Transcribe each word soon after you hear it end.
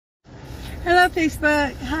Hello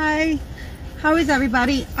Facebook. Hi. How is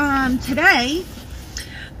everybody? Today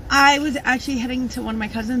I was actually heading to one of my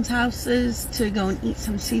cousin's houses to go and eat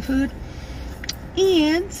some seafood.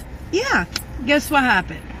 And yeah, guess what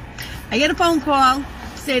happened? I get a phone call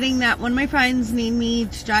stating that one of my friends need me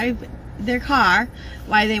to drive their car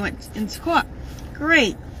while they went into court.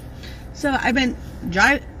 Great. So I've been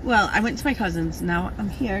I went to my cousin's. Now I'm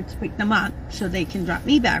here to pick them up so they can drop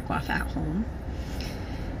me back off at home.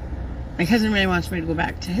 My cousin really wants me to go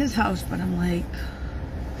back to his house, but I'm like,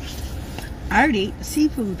 I already ate the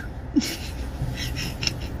seafood.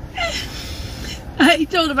 I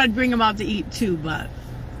told him I'd bring him out to eat too, but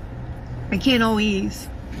I can't always.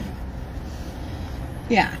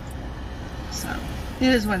 Yeah. So, it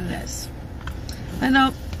is what it is. I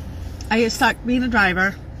know I get stuck being a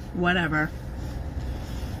driver. Whatever.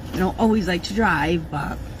 I don't always like to drive,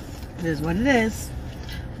 but it is what it is.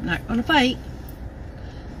 I'm not going to fight.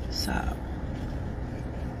 So,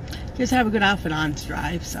 just have a good outfit on to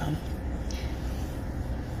drive, so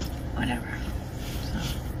whatever.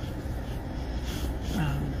 So,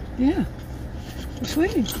 yeah, just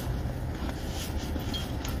waiting.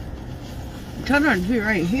 I'm trying to be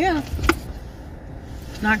right here.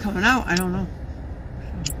 It's not coming out. I don't know.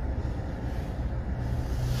 So,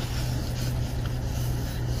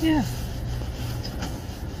 yeah.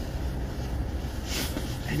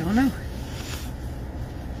 I don't know.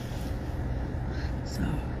 So,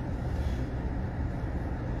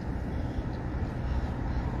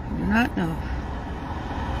 I do not know.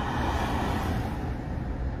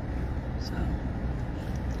 So,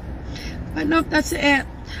 but nope, that's it.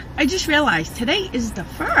 I just realized today is the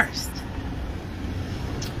 1st.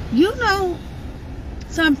 You know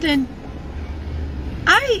something?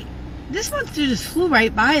 This month just flew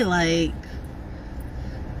right by. Like,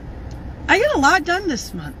 I got a lot done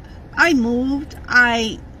this month. I moved.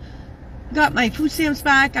 I got my food stamps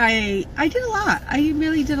back. I did a lot. I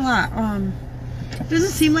really did a lot. Doesn't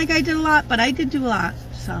seem like I did a lot, but I did do a lot.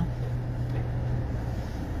 So,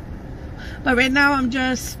 but right now I'm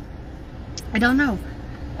just, I don't know.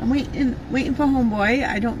 I'm waiting for homeboy.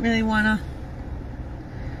 I don't really wanna.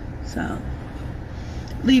 So,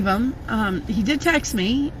 leave him. He did text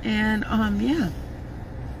me, and yeah.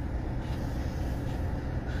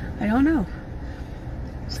 I don't know.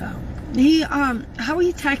 So. He, how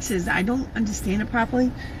he texts, I don't understand it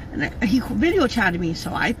properly. And he video chatted me,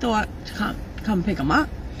 so I thought to come pick him up.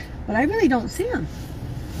 But I really don't see him.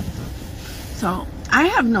 So, I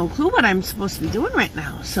have no clue what I'm supposed to be doing right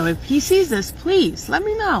now. So, if he sees this, please, let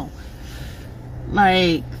me know.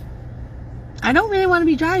 Like, I don't really want to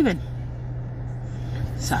be driving.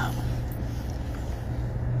 So.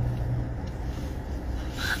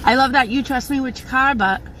 I love that you trust me with your car,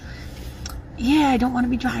 but yeah, I don't want to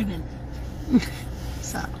be driving.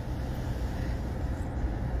 So,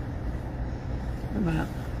 but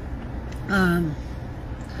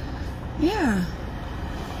yeah.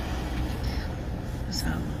 So,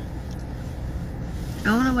 I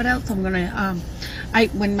don't know what else I'm gonna.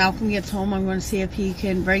 When Malcolm gets home, I'm gonna see if he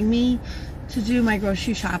can bring me to do my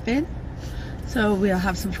grocery shopping. So we'll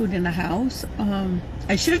have some food in the house.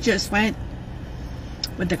 I should have just went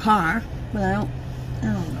with the car, but I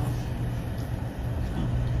don't know.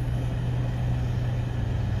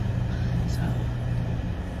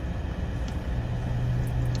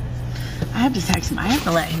 I have to text him. I have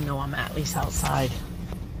to let him know I'm at least outside.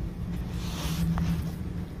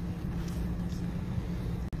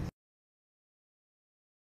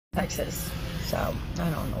 Texas. So, I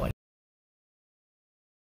don't know what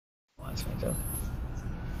he wants me to do.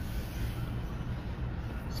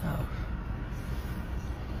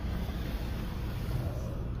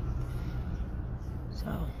 So,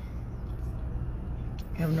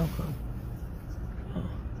 I have no clue.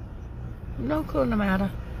 No clue no matter.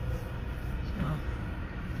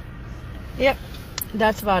 Yep,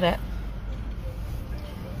 that's about it.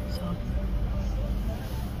 So,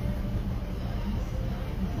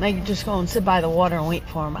 I could just go and sit by the water and wait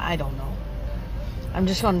for him. I don't know. I'm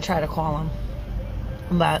just going to try to call him.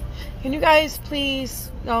 But can you guys please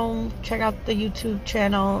go check out the YouTube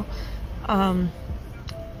channel? I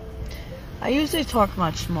usually talk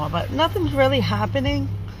much more, but nothing's really happening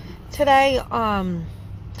today. I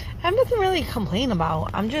have nothing really to complain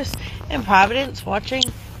about. I'm just in Providence watching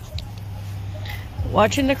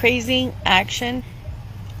the crazy action.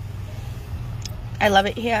 I love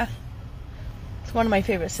it here. It's one of my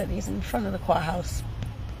favorite cities in front of the courthouse.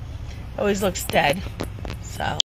 Always looks dead. So.